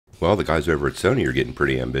Well, the guys over at Sony are getting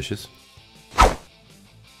pretty ambitious.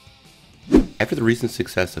 After the recent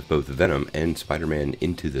success of both Venom and Spider-Man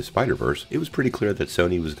Into the Spider-Verse, it was pretty clear that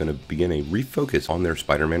Sony was going to begin a refocus on their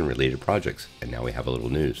Spider-Man related projects, and now we have a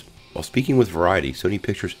little news. While speaking with Variety, Sony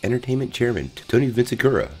Pictures Entertainment Chairman Tony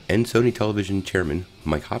Vinciquerra and Sony Television Chairman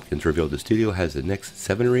Mike Hopkins revealed the studio has the next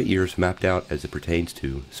 7 or 8 years mapped out as it pertains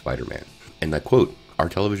to Spider-Man. And I quote, "Our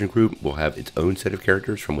television group will have its own set of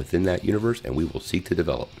characters from within that universe and we will seek to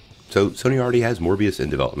develop." So Sony already has Morbius in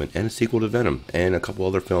development and a sequel to Venom and a couple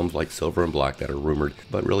other films like Silver and Black that are rumored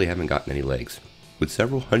but really haven't gotten any legs. With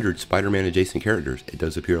several hundred Spider-Man adjacent characters, it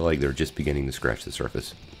does appear like they're just beginning to scratch the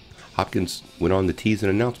surface. Hopkins went on to tease an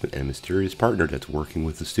announcement and a mysterious partner that's working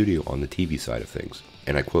with the studio on the TV side of things.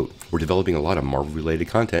 And I quote, "We're developing a lot of Marvel related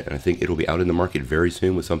content and I think it'll be out in the market very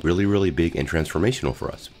soon with something really big and transformational for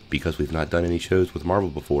us. Because we've not done any shows with Marvel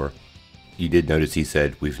before." You did notice he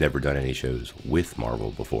said, "We've never done any shows with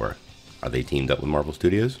Marvel before." Are they teamed up with Marvel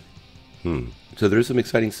Studios? So there's some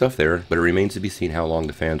exciting stuff there, but it remains to be seen how long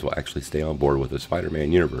the fans will actually stay on board with the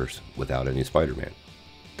Spider-Man universe without any Spider-Man.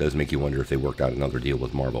 It does make you wonder if they worked out another deal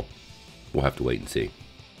with Marvel. We'll have to wait and see.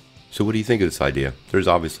 So what do you think of this idea? There's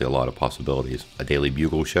obviously a lot of possibilities. A Daily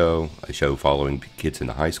Bugle show, a show following kids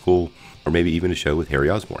into high school, or maybe even a show with Harry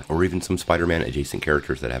Osborn, or even some Spider-Man adjacent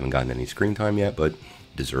characters that haven't gotten any screen time yet, but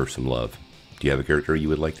deserve some love. Do you have a character you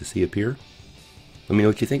would like to see appear? Let me know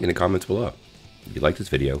what you think in the comments below. If you like this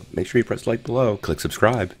video, make sure you press like below, click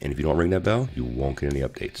subscribe, and if you don't ring that bell, you won't get any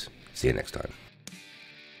updates. See you next time.